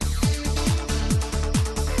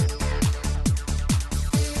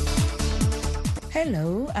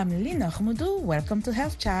Hello, I'm Linord Moudou. Welcome to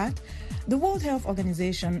Health Chat. The World Health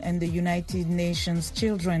Organization and the United Nations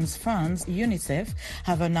Children's Fund, UNICEF,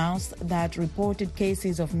 have announced that reported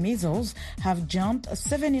cases of measles have jumped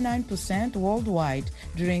 79% worldwide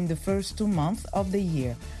during the first 2 months of the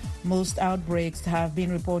year. Most outbreaks have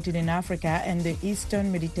been reported in Africa and the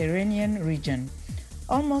Eastern Mediterranean region.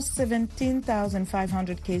 Almost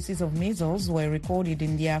 17,500 cases of measles were recorded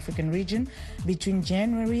in the African region between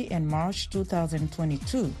January and March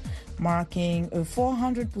 2022, marking a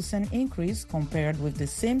 400% increase compared with the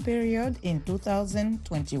same period in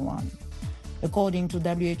 2021. According to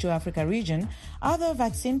WHO Africa region, other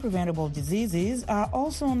vaccine-preventable diseases are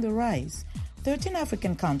also on the rise. 13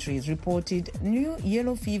 African countries reported new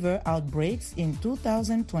yellow fever outbreaks in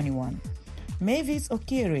 2021. Mavis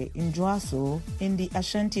Okere in Joaso, in the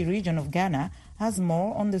Ashanti region of Ghana, has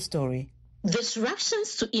more on the story.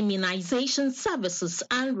 Disruptions to immunization services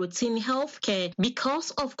and routine healthcare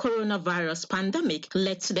because of coronavirus pandemic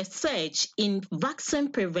led to the surge in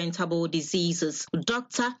vaccine-preventable diseases.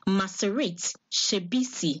 Dr. Maserit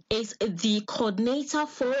Shebisi is the coordinator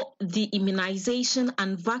for the Immunization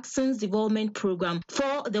and Vaccines Development Program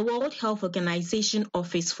for the World Health Organization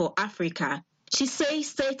Office for Africa. She says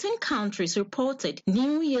 13 countries reported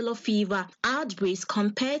new yellow fever outbreaks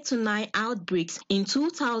compared to 9 outbreaks in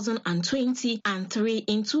 2020 and 3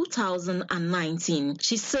 in 2019.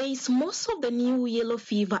 She says most of the new yellow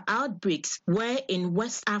fever outbreaks were in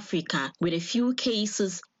West Africa, with a few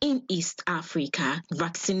cases in East Africa.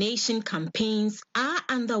 Vaccination campaigns are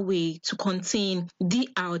underway to contain the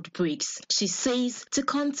outbreaks. She says to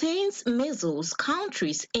contain measles,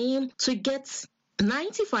 countries aim to get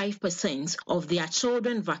 95% of their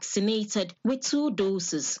children vaccinated with 2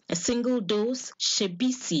 doses. A single dose,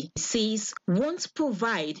 Shebisi says, won't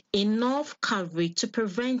provide enough coverage to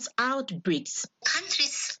prevent outbreaks.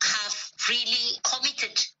 Countries have really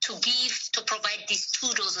committed to provide these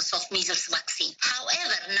 2 doses of measles vaccine.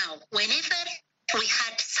 However, now, whenever we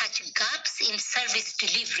had such gaps in service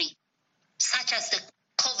delivery, such as the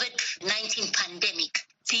COVID-19 pandemic,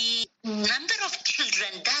 the number of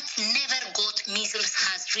children that never got measles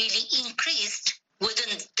has really increased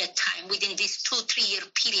within this 2-3 year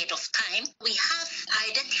period of time. We have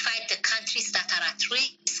identified the countries that are at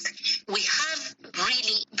risk. We have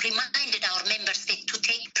really reminded our member states to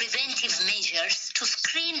take preventive measures to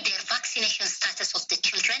screen their vaccination status of the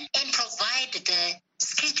children and provide the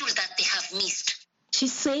schedule that they have missed. She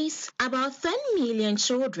says about 10 million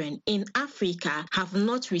children in Africa have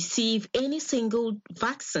not received any single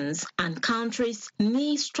vaccines, and countries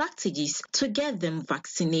need strategies to get them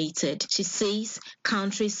vaccinated. She says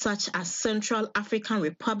countries such as Central African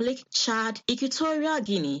Republic, Chad, Equatorial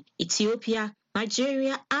Guinea, Ethiopia,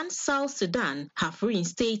 Nigeria and South Sudan have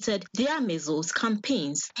reinstated their measles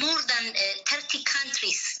campaigns. More than 30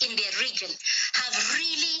 countries in their region have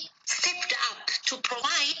really stepped up to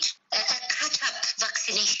provide a catch-up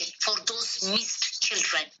vaccination for those missed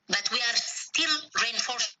children. But we are still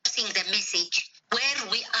reinforcing the message. Where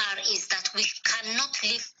we are is that we cannot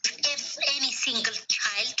leave any single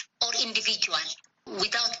child or individual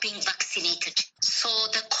without being vaccinated. So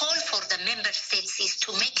the call for the member states is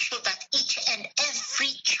to make sure that each and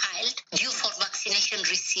every child due for vaccination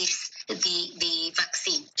receives the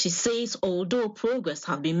vaccine. She says although progress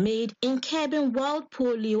has been made in curbing wild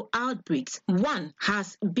polio outbreaks, one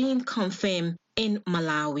has been confirmed in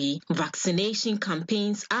Malawi. Vaccination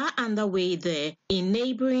campaigns are underway there in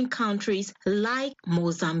neighboring countries like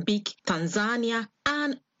Mozambique, Tanzania,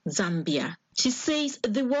 and Zambia. She says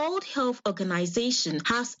the World Health Organization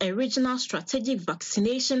has a regional strategic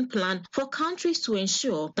vaccination plan for countries to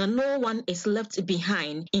ensure that no one is left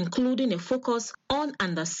behind, including a focus on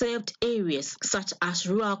underserved areas such as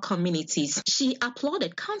rural communities. She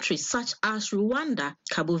applauded countries such as Rwanda,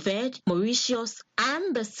 Cabo Verde, Mauritius,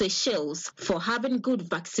 and the Seychelles for having good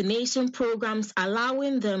vaccination programs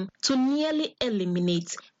allowing them to nearly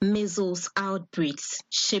eliminate measles outbreaks.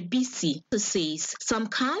 Shebisi says some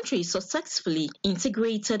countries successfully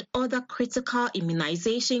integrated other critical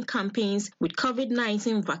immunization campaigns with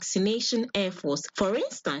COVID-19 vaccination efforts. For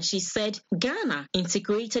instance, she said Ghana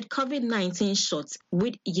integrated COVID-19 shots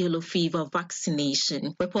with yellow fever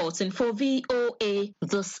vaccination. Reporting for VOA,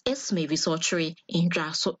 this is Mavis Okere in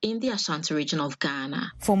Joaso in the Ashanti region of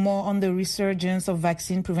Ghana. For more on the resurgence of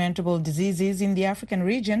vaccine-preventable diseases in the African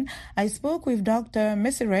region, I spoke with Dr.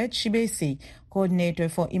 Maserit Shebisi, Coordinator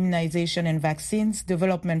for Immunization and Vaccines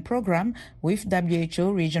Development Program with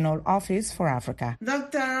WHO Regional Office for Africa.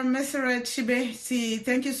 Dr. Maserit Shebisi,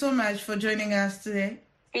 thank you so much for joining us today.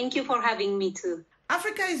 Thank you for having me too.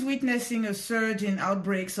 Africa is witnessing a surge in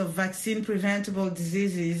outbreaks of vaccine-preventable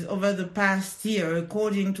diseases over the past year,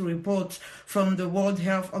 according to reports from the World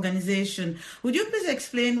Health Organization. Would you please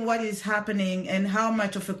explain what is happening and how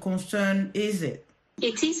much of a concern is it?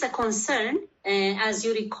 It is a concern. As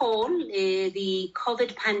you recall, the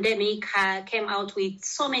COVID pandemic came out with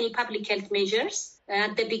so many public health measures.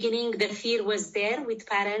 At the beginning, the fear was there with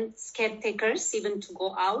parents, caretakers, even to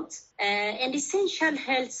go out. And essential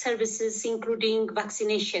health services, including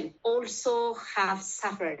vaccination, also have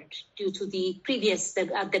suffered due to the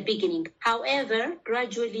at the beginning. However,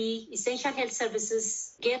 gradually, essential health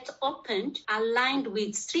services get opened, aligned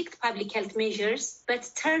with strict public health measures, but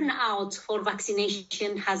turnout for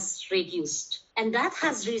vaccination has reduced. And that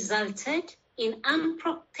has resulted in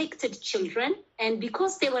unprotected children. And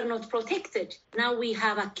because they were not protected, now we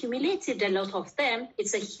have accumulated a lot of them.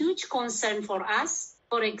 It's a huge concern for us.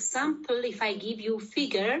 For example, if I give you a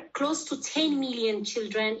figure, close to 10 million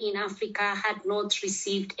children in Africa had not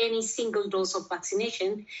received any single dose of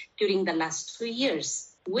vaccination during the last 2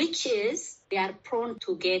 years, which is they are prone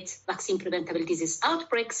to get vaccine-preventable disease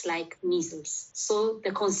outbreaks like measles. So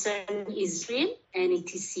the concern is real and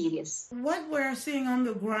it is serious. What we're seeing on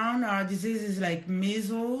the ground are diseases like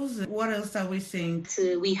measles. What else are we seeing?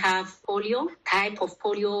 We have polio, type of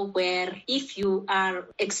polio where if you are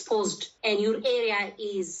exposed and your area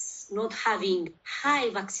is not having high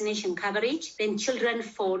vaccination coverage, then children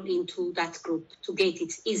fall into that group to get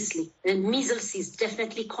it easily. And measles is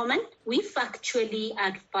definitely common. We've actually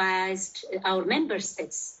advised our member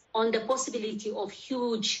states on the possibility of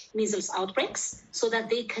huge measles outbreaks so that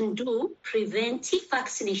they can do preventive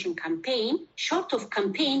vaccination campaign. Short of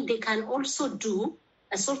campaign, they can also do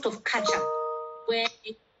a sort of catch-up where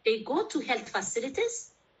they go to health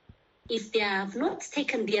facilities. If they have not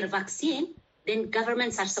taken their vaccine, then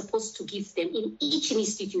governments are supposed to give them in each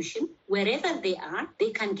institution, wherever they are,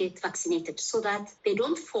 they can get vaccinated so that they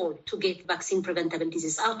don't fall to get vaccine-preventable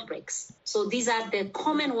disease outbreaks. So these are the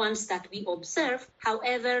common ones that we observe.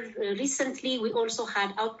 However, recently we also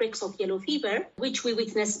had outbreaks of yellow fever, which we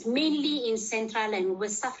witnessed mainly in Central and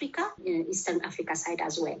West Africa, Eastern Africa side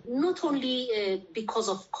as well. Not only because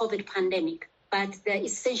of COVID pandemic, but the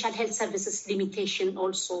essential health services limitation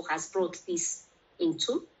also has brought this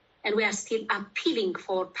into. And we are still appealing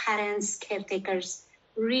for parents, caretakers,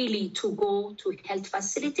 really to go to health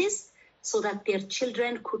facilities so that their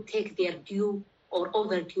children could take their due or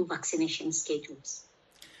overdue vaccination schedules.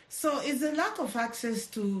 So is the lack of access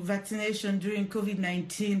to vaccination during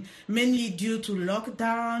COVID-19 mainly due to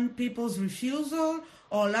lockdown, people's refusal,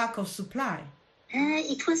 or lack of supply?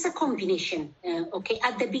 It was a combination.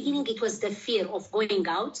 At the beginning, it was the fear of going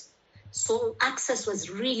out. So access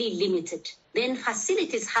was really limited. Then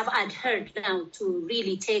facilities have adhered now to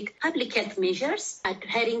really take public health measures,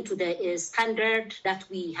 adhering to the standard that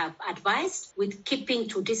we have advised with keeping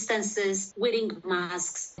to distances, wearing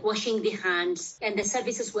masks, washing the hands, and the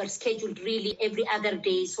services were scheduled really every other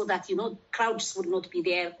day so that, crowds would not be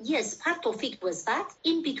there. Yes, part of it was that.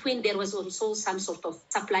 In between, there was also some sort of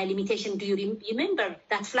supply limitation. Do you remember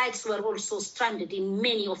that flights were also stranded in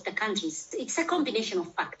many of the countries? It's a combination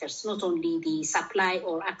of factors, not only the supply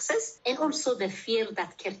or access, and also the fear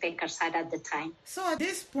that caretakers had at the time. So at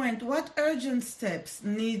this point, what urgent steps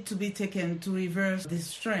need to be taken to reverse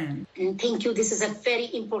this trend? Thank you. This is a very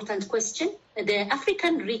important question. The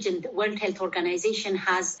African region, the World Health Organization,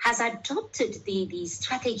 has adopted the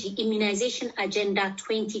strategy Immunization Agenda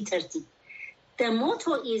 2030. The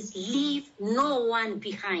motto is leave no one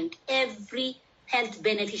behind. Every health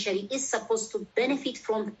beneficiary is supposed to benefit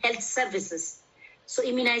from health services. So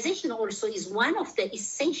immunization also is one of the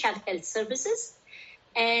essential health services.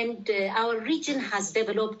 And our region has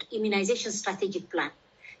developed immunization strategic plan.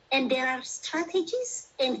 And there are strategies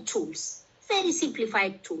and tools, very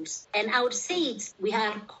simplified tools. And I would say we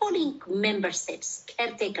are calling member states,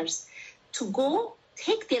 caretakers, to go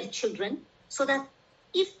take their children so that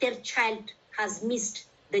if their child has missed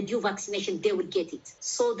the due vaccination, they will get it.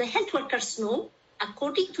 So the health workers know,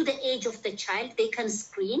 according to the age of the child, they can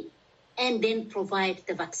screen and then provide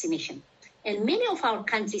the vaccination. And many of our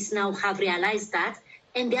countries now have realized that,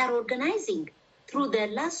 and they are organizing through the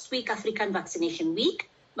last week African Vaccination Week,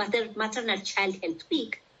 Maternal Child Health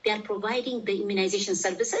Week, they are providing the immunization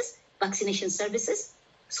services, vaccination services,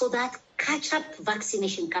 so that catch-up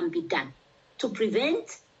vaccination can be done to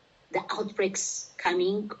prevent the outbreaks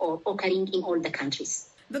coming or occurring in all the countries.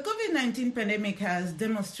 The COVID-19 pandemic has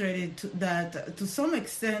demonstrated that, to some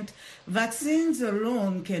extent, vaccines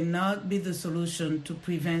alone cannot be the solution to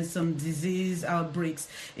prevent some disease outbreaks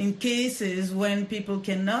in cases when people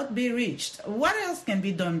cannot be reached. What else can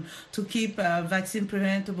be done to keep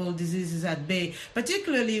vaccine-preventable diseases at bay,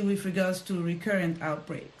 particularly with regards to recurrent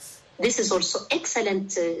outbreaks? This is also an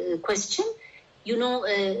excellent question. You know,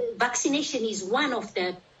 vaccination is one of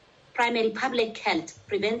the primary public health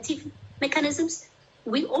preventive mechanisms.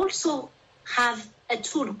 We also have a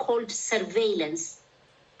tool called surveillance.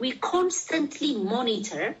 We constantly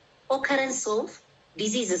monitor occurrence of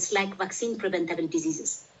diseases like vaccine-preventable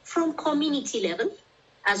diseases from community level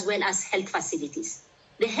as well as health facilities.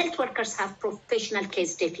 The health workers have professional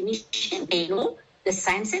case definition. They know the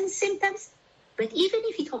signs and symptoms. But even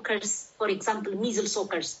if it occurs, for example, measles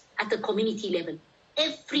occurs at the community level,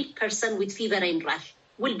 every person with fever and rash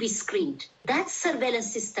will be screened. That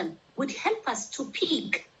surveillance system would help us to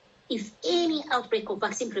pick if any outbreak of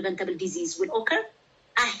vaccine-preventable disease will occur.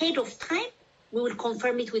 Ahead of time, we will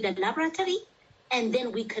confirm it with a laboratory, and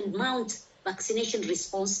then we can mount vaccination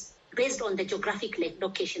response based on the geographic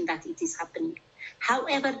location that it is happening.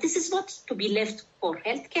 However, this is not to be left for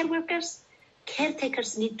healthcare workers.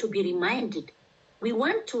 Caretakers need to be reminded. We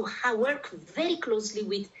want to work very closely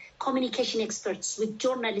with communication experts, with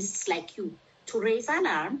journalists like you, to raise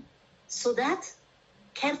alarm so that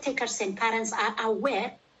caretakers and parents are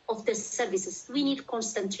aware of the services. We need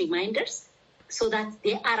constant reminders so that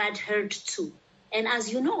they are adhered to. And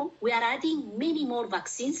as you know, we are adding many more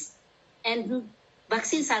vaccines, and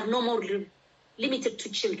vaccines are no more limited to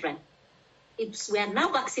children. We are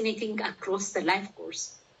now vaccinating across the life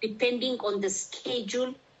course, depending on the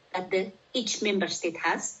schedule that each member state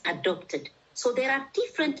has adopted. So there are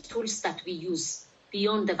different tools that we use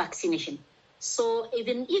beyond the vaccination. So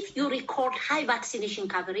even if you record high vaccination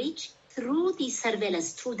coverage, through the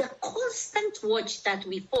surveillance, through the constant watch that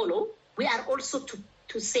we follow, we are also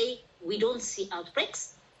to say we don't see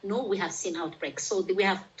outbreaks. No, we have seen outbreaks. So we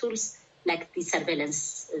have tools like the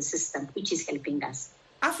surveillance system, which is helping us.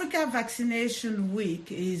 Africa Vaccination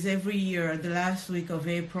Week is every year, the last week of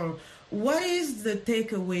April. What is the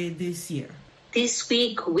takeaway this year? This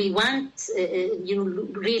week, we want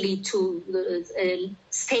really to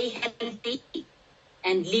stay healthy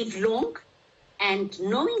and live long. And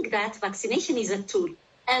knowing that vaccination is a tool,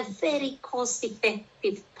 a very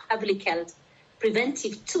cost-effective public health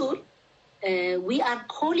preventive tool, we are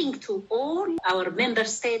calling to all our member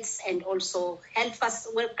states and also health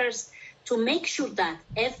workers to make sure that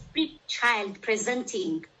every child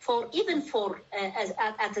presenting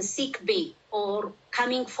at a sick bay or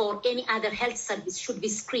coming for any other health service should be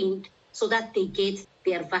screened so that they get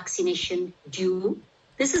their vaccination due.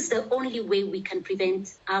 This is the only way we can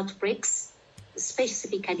prevent outbreaks,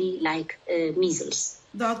 specifically like measles.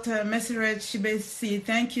 Dr. Messeret Shibesi,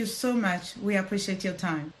 thank you so much. We appreciate your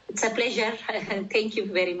time. It's a pleasure. Thank you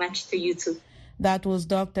very much to you too. That was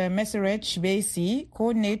Dr. Messeret Shibesi,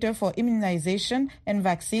 Coordinator for Immunization and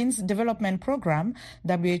Vaccines Development Program,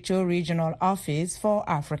 WHO Regional Office for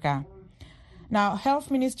Africa. Now, Health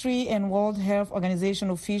Ministry and World Health Organization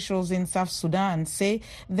officials in South Sudan say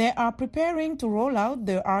they are preparing to roll out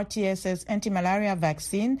the RTSS anti-malaria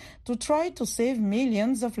vaccine to try to save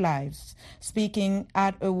millions of lives. Speaking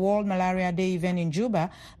at a World Malaria Day event in Juba,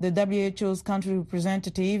 the WHO's country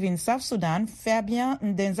representative in South Sudan, Fabien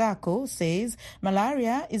Ndenzako, says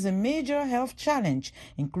malaria is a major health challenge,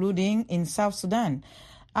 including in South Sudan.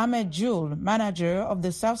 Ahmed Jul, manager of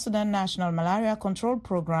the South Sudan National Malaria Control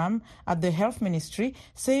Program at the Health Ministry,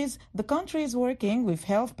 says the country is working with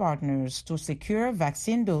health partners to secure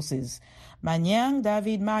vaccine doses. Manyang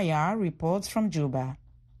David Maya reports from Juba.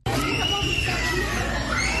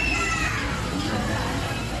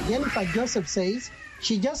 Jennifer Joseph says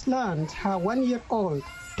she just learned her 1-year-old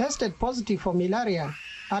tested positive for malaria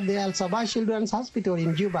at the El Sabah Children's Hospital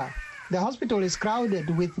in Juba. The hospital is crowded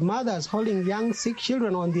with mothers holding young sick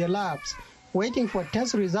children on their laps, waiting for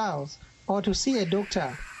test results or to see a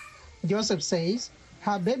doctor. Joseph says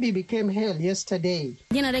her baby became ill yesterday.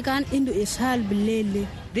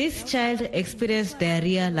 This child experienced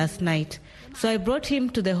diarrhea last night, so I brought him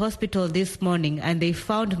to the hospital this morning and they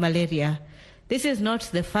found malaria. This is not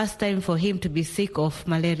the first time for him to be sick of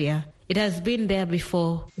malaria. It has been there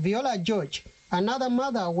before. Viola George, another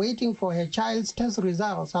mother waiting for her child's test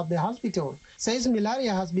results at the hospital, says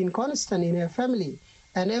malaria has been constant in her family,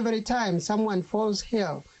 and every time someone falls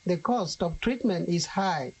ill, the cost of treatment is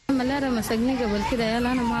high. I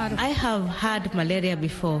have had malaria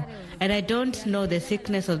before, and I don't know the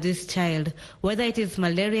sickness of this child, whether it is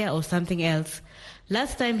malaria or something else.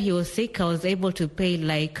 Last time he was sick, I was able to pay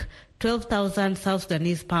like 12,000 South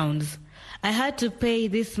Sudanese pounds. I had to pay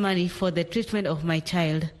this money for the treatment of my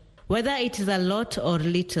child. Whether it is a lot or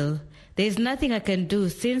little, there is nothing I can do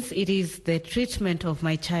since it is the treatment of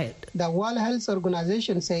my child. The World Health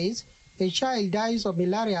Organization says a child dies of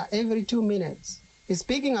malaria every 2 minutes.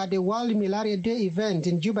 Speaking at the World Malaria Day event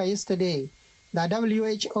in Juba yesterday, the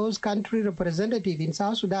WHO's country representative in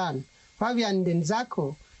South Sudan, Fabian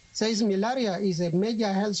Denzako, says malaria is a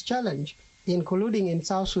major health challenge, including in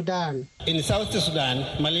South Sudan. In South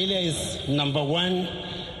Sudan, malaria is number one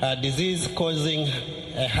disease causing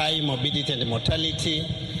a high morbidity and mortality.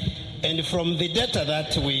 And from the data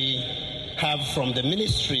that we have from the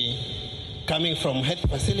ministry coming from health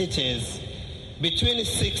facilities, between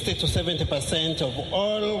 60 to 70% of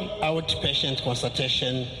all outpatient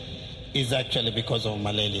consultation is actually because of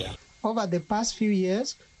malaria. Over the past few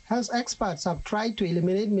years, health experts have tried to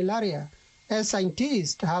eliminate malaria, as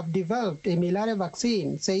scientists have developed a malaria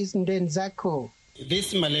vaccine, says Ndenzako.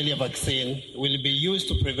 This malaria vaccine will be used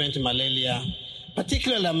to prevent malaria,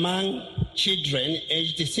 particularly among children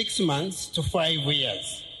aged 6 months to 5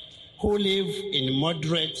 years, who live in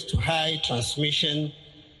moderate to high transmission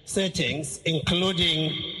settings,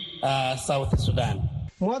 including South Sudan.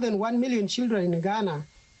 More than 1 million children in Ghana,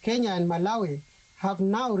 Kenya, and Malawi have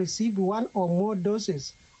now received one or more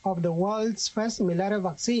doses of the world's first malaria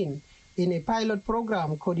vaccine in a pilot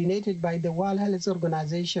program coordinated by the World Health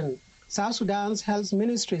Organization. South Sudan's health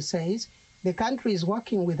ministry says the country is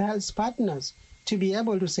working with health partners to be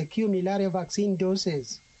able to secure malaria vaccine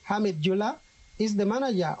doses. Hamid Jula is the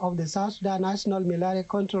manager of the South Sudan National Malaria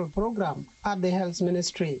Control Program at the Health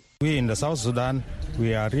Ministry. We in the South Sudan,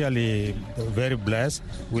 we are really very blessed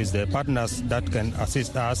with the partners that can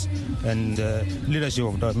assist us and the leadership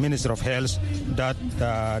of the Ministry of Health that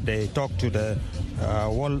they talk to the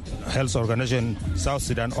World Health Organization South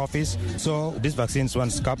Sudan office. So these vaccines,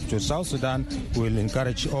 once come to South Sudan, will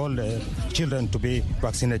encourage all the children to be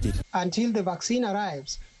vaccinated. Until the vaccine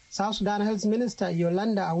arrives, South Sudan Health Minister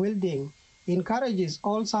Yolanda Awilding encourages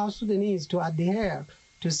all South Sudanese to adhere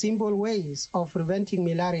to simple ways of preventing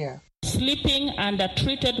malaria. Sleeping under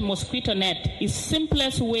treated mosquito net is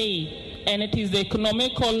simplest way, and it is the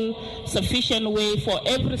economical, sufficient way for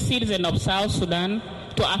every citizen of South Sudan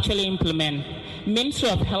to actually implement. Ministry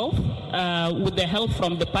of Health, with the help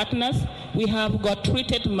from the partners, we have got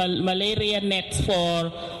treated malaria nets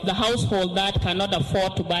for the household that cannot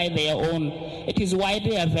afford to buy their own. It is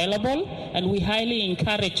widely available, and we highly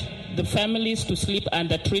encourage the families to sleep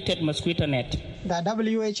under treated mosquito net. The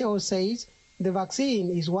WHO says the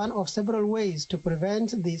vaccine is one of several ways to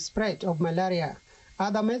prevent the spread of malaria.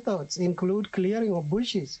 Other methods include clearing of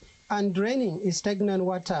bushes and draining stagnant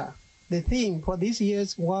water. The theme for this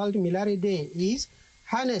year's World Malaria Day is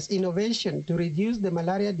Harness Innovation to Reduce the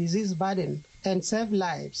Malaria Disease Burden and Save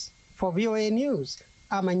Lives. For VOA News,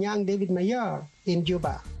 I'm Anyang David Mayer in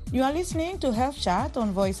Juba. You are listening to Health Chat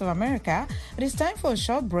on Voice of America. It is time for a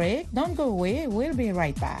short break. Don't go away. We'll be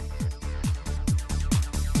right back.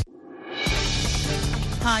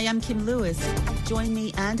 Hi, I'm Kim Lewis. Join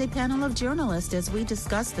me and a panel of journalists as we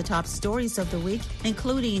discuss the top stories of the week,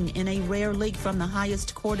 including in a rare leak from the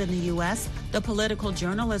highest court in the U.S., the political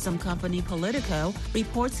journalism company Politico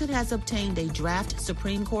reports it has obtained a draft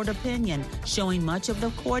Supreme Court opinion showing much of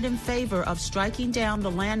the court in favor of striking down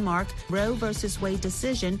the landmark Roe v. Wade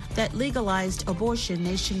decision that legalized abortion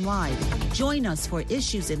nationwide. Join us for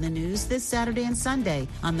Issues in the News this Saturday and Sunday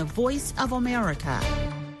on the Voice of America.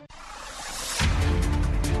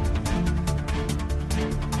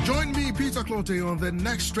 Join me, Peter Clote, on the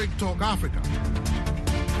next Straight Talk Africa.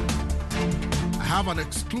 I have an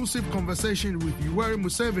exclusive conversation with Yoweri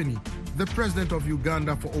Museveni, the president of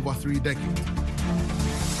Uganda for over 3 decades.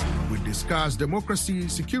 We discuss democracy,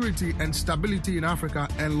 security, and stability in Africa,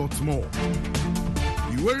 and lots more.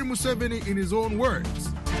 Yoweri Museveni in his own words,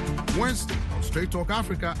 Wednesday on Straight Talk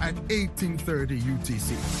Africa at 18:30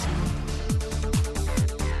 UTC.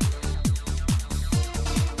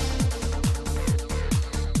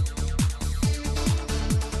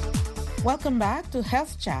 Welcome back to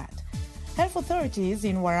Health Chat. Health authorities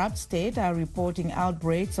in Warab State are reporting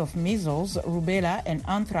outbreaks of measles, rubella, and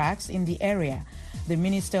anthrax in the area. The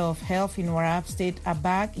Minister of Health in Warab State,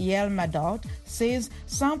 Abak Yel Madot, says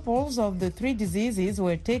samples of the 3 diseases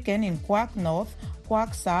were taken in Kwak North,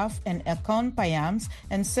 Kwak South, and Ekon Payams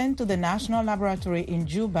and sent to the National Laboratory in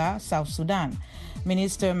Juba, South Sudan.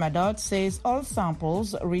 Minister Madot says all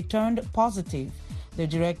samples returned positive. The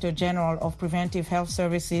Director General of Preventive Health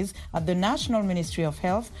Services at the National Ministry of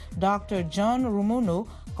Health, Dr. John Rumunu,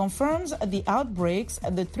 confirms the outbreaks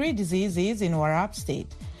of the 3 diseases in Warab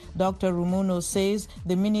State. Dr. Rumuno says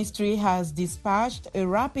the ministry has dispatched a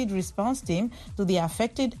rapid response team to the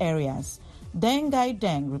affected areas. Dengai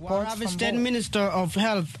Deng reports from State Minister of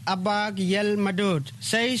Health Abag Yel Madud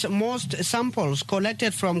says most samples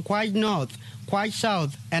collected from Kwaj North, Kwaj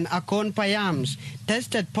South and Akon Payams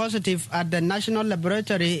tested positive at the National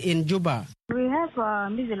Laboratory in Juba. We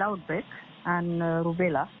have measles outbreak and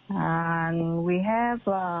rubella, and we have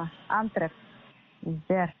anthrax is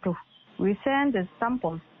there too. We sent the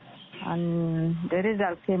samples and the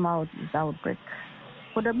result came out with outbreak.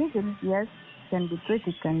 For the measles, yes, can be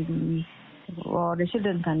treated, or the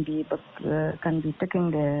children can be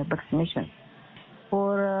taking the vaccination.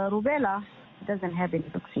 For rubella, it doesn't have any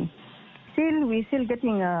vaccine. We're still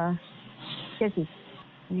getting cases.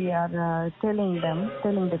 We are telling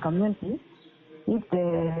the community, if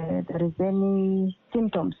there is any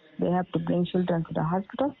symptoms, they have to bring children to the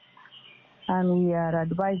hospital, and we are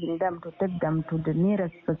advising them to take them to the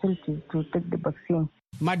nearest facility to take the vaccine.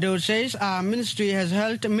 Madhu says our ministry has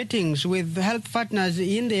held meetings with health partners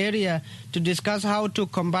in the area to discuss how to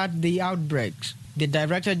combat the outbreaks. The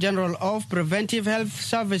Director General of Preventive Health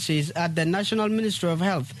Services at the National Ministry of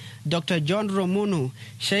Health, Dr. John Romunu,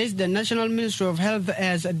 says the National Ministry of Health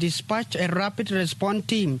has dispatched a rapid response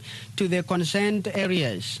team to the concerned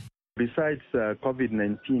areas. Besides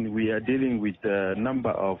COVID-19, we are dealing with a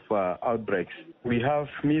number of outbreaks. We have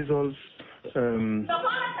measles and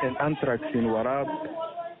anthrax in Warab,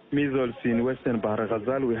 measles in Western Bahr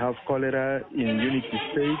Ghazal. We have cholera in Unity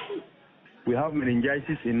State. We have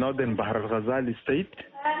meningitis in Northern Bahr Ghazal State.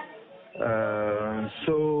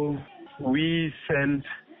 So we sent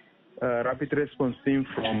a rapid response team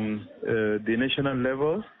from the national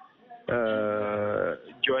level,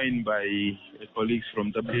 joined by colleagues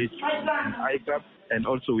from WHO and ICAP, and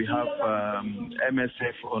also we have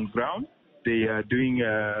MSF on ground. They are doing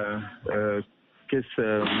case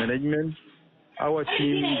management. Our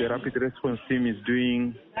team, the rapid response team, is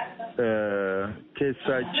doing case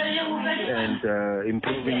search and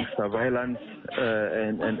improving surveillance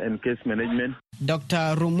and case management.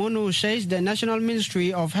 Dr. Rumunu says the National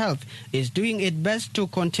Ministry of Health is doing its best to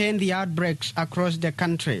contain the outbreaks across the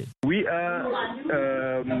country. We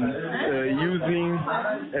are using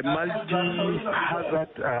a multi-hazard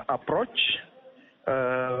approach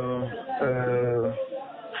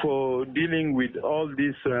for dealing with all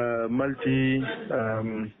these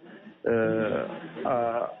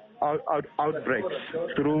outbreaks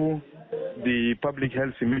through the Public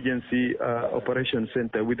Health Emergency Operations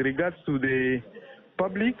Center. With regards to the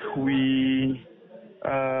public, we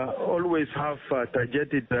always have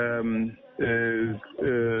targeted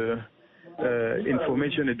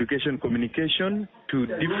information, education, communication to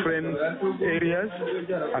different areas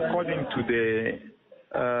according to the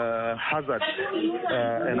hazard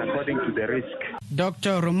and according to the risk.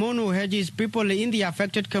 Dr. Romonu urges people in the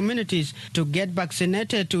affected communities to get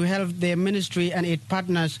vaccinated to help their ministry and its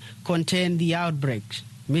partners contain the outbreaks.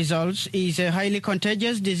 Measles is a highly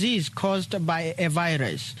contagious disease caused by a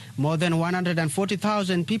virus. More than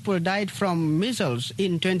 140,000 people died from measles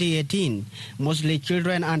in 2018, mostly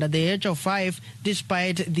children under the age of 5,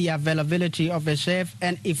 despite the availability of a safe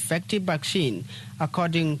and effective vaccine,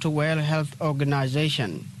 according to World Health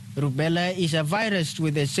Organization. Rubella is a virus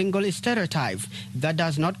with a single serotype that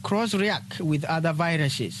does not cross-react with other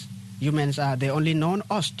viruses. Humans are the only known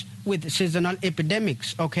host, with seasonal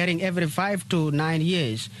epidemics occurring every 5 to 9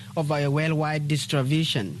 years over a worldwide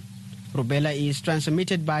distribution. Rubella is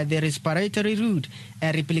transmitted by the respiratory route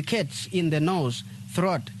and replicates in the nose,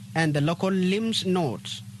 throat, and the local lymph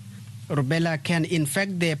nodes. Rubella can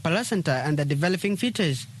infect the placenta and the developing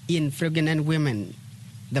fetus in pregnant women.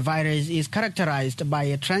 The virus is characterized by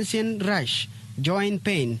a transient rash, joint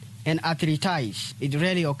pain, and arthritis. It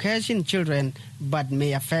rarely occurs in children but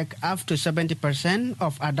may affect up to 70%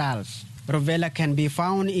 of adults. Rubella can be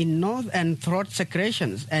found in nose and throat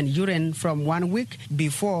secretions and urine from 1 week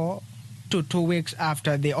before to 2 weeks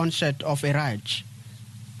after the onset of a rash.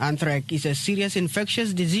 Anthrax is a serious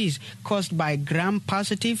infectious disease caused by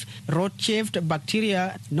gram-positive rot-shaped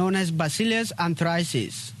bacteria known as Bacillus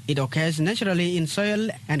anthracis. It occurs naturally in soil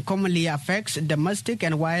and commonly affects domestic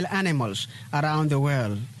and wild animals around the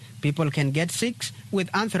world. People can get sick with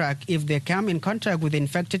anthrax if they come in contact with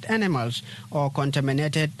infected animals or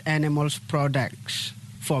contaminated animals' products.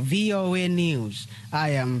 For VOA News, I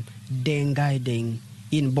am Dengai Deng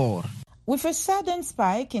in Bor. With a sudden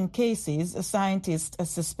spike in cases, scientists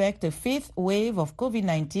suspect a fifth wave of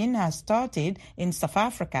COVID-19 has started in South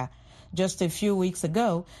Africa. Just a few weeks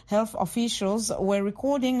ago, health officials were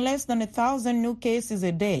recording less than 1,000 new cases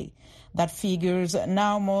a day. That figures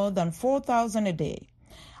now more than 4,000 a day.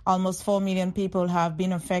 Almost 4 million people have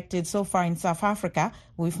been affected so far in South Africa,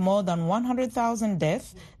 with more than 100,000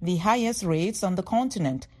 deaths, the highest rates on the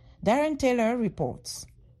continent. Darren Taylor reports.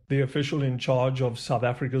 The official in charge of South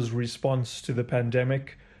Africa's response to the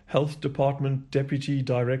pandemic, Health Department Deputy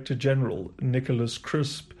Director General Nicholas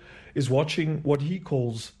Crisp, is watching what he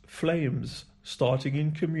calls flames starting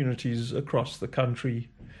in communities across the country.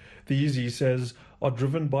 These, he says, are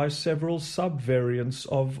driven by several sub-variants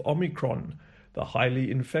of Omicron, the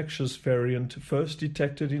highly infectious variant first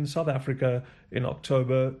detected in South Africa in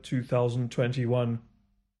October 2021.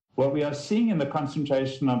 What we are seeing in the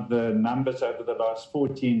concentration of the numbers over the last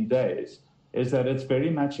 14 days is that it's very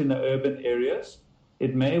much in the urban areas.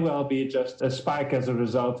 It may well be just a spike as a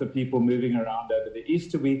result of people moving around over the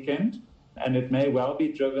Easter weekend, and it may well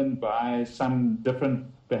be driven by some different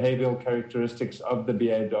behavioral characteristics of the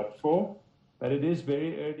BA.4, but it is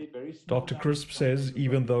very early, very small. Dr. Crisp says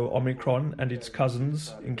even though Omicron and its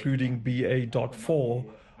cousins, including BA.4,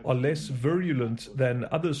 are less virulent than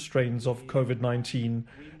other strains of COVID-19,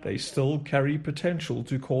 they still carry potential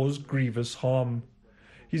to cause grievous harm.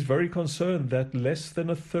 He's very concerned that less than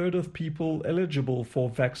a third of people eligible for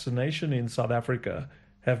vaccination in South Africa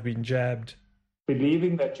have been jabbed.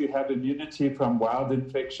 Believing that you have immunity from wild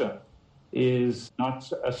infection is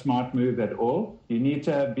not a smart move at all. You need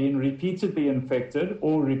to have been repeatedly infected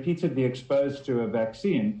or repeatedly exposed to a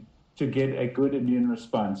vaccine to get a good immune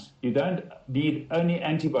response. You don't need only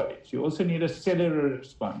antibodies. You also need a cellular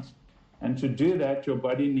response. And to do that, your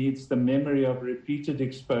body needs the memory of repeated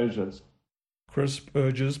exposures. Crisp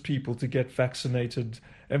urges people to get vaccinated,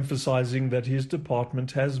 emphasizing that his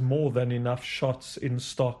department has more than enough shots in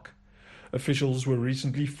stock. Officials were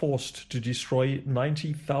recently forced to destroy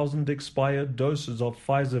 90,000 expired doses of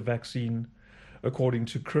Pfizer vaccine. According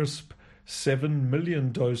to Crisp, 7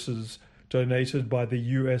 million doses donated by the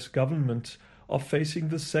US government are facing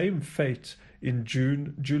the same fate in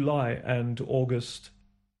June, July, and August.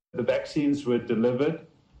 The vaccines were delivered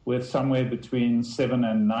with somewhere between 7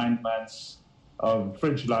 and 9 months of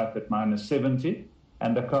fridge life at -70,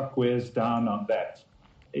 and the clock wears down on that.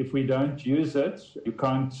 If we don't use it, you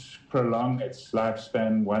can't prolong its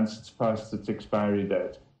lifespan once it's past its expiry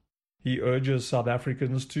date. He urges South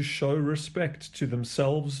Africans to show respect to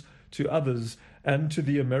themselves, to others, and to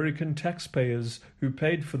the American taxpayers who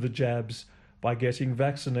paid for the jabs by getting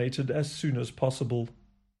vaccinated as soon as possible.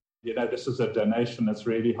 You know, this is a donation. It's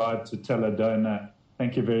really hard to tell a donor,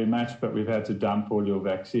 thank you very much, but we've had to dump all your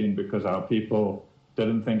vaccine because our people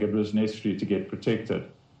didn't think it was necessary to get protected.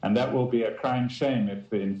 And that will be a crying shame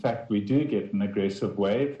if, in fact, we do get an aggressive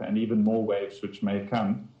wave and even more waves which may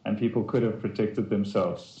come, and people could have protected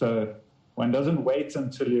themselves. So one doesn't wait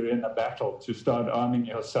until you're in a battle to start arming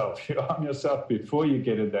yourself. You arm yourself before you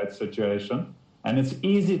get in that situation. And it's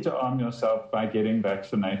easy to arm yourself by getting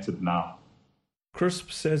vaccinated now. Crisp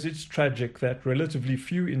says it's tragic that relatively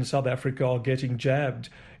few in South Africa are getting jabbed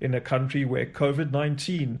in a country where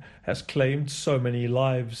COVID-19 has claimed so many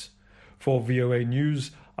lives. For VOA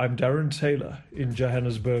News, I'm Darren Taylor in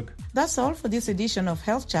Johannesburg. That's all for this edition of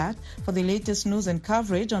Health Chat. For the latest news and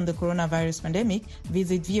coverage on the coronavirus pandemic,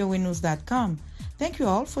 visit voanews.com. Thank you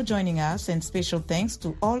all for joining us, and special thanks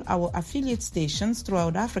to all our affiliate stations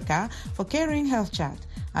throughout Africa for carrying Health Chat.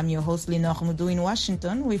 I'm your host, Linord Moudou in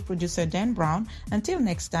Washington, with producer Dan Brown. Until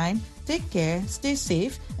next time, take care, stay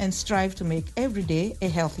safe, and strive to make every day a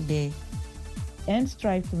healthy day. And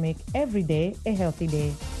strive to make every day a healthy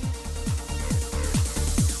day.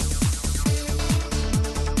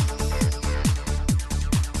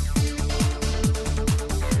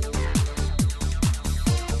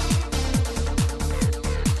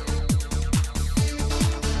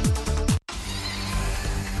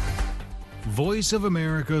 Voice of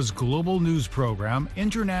America's global news program,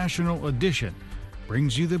 International Edition,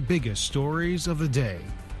 brings you the biggest stories of the day.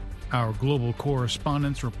 Our global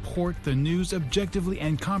correspondents report the news objectively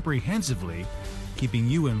and comprehensively, keeping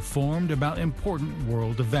you informed about important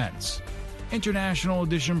world events. International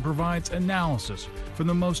Edition provides analysis from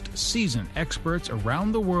the most seasoned experts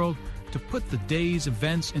around the world to put the day's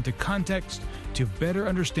events into context to better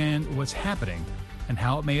understand what's happening and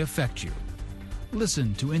how it may affect you.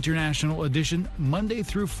 Listen to International Edition Monday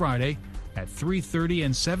through Friday at 3:30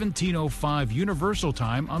 and 17:05 Universal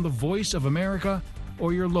Time on the Voice of America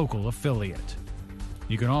or your local affiliate.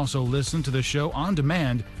 You can also listen to the show on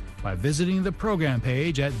demand by visiting the program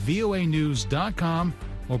page at voanews.com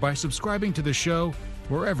or by subscribing to the show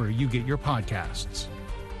wherever you get your podcasts.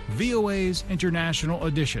 VOA's International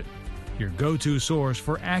Edition, your go-to source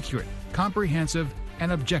for accurate, comprehensive,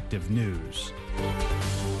 and objective news.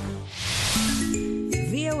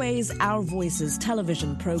 VOA WA's Our Voices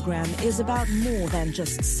television program is about more than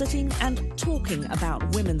just sitting and talking about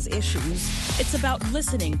women's issues. It's about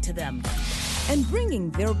listening to them and bringing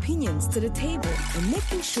their opinions to the table and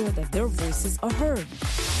making sure that their voices are heard.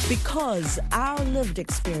 Because our lived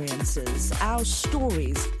experiences, our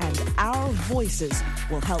stories, and our voices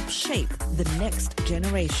will help shape the next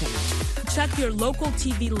generation. Check your local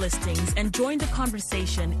TV listings and join the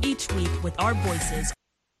conversation each week with our voices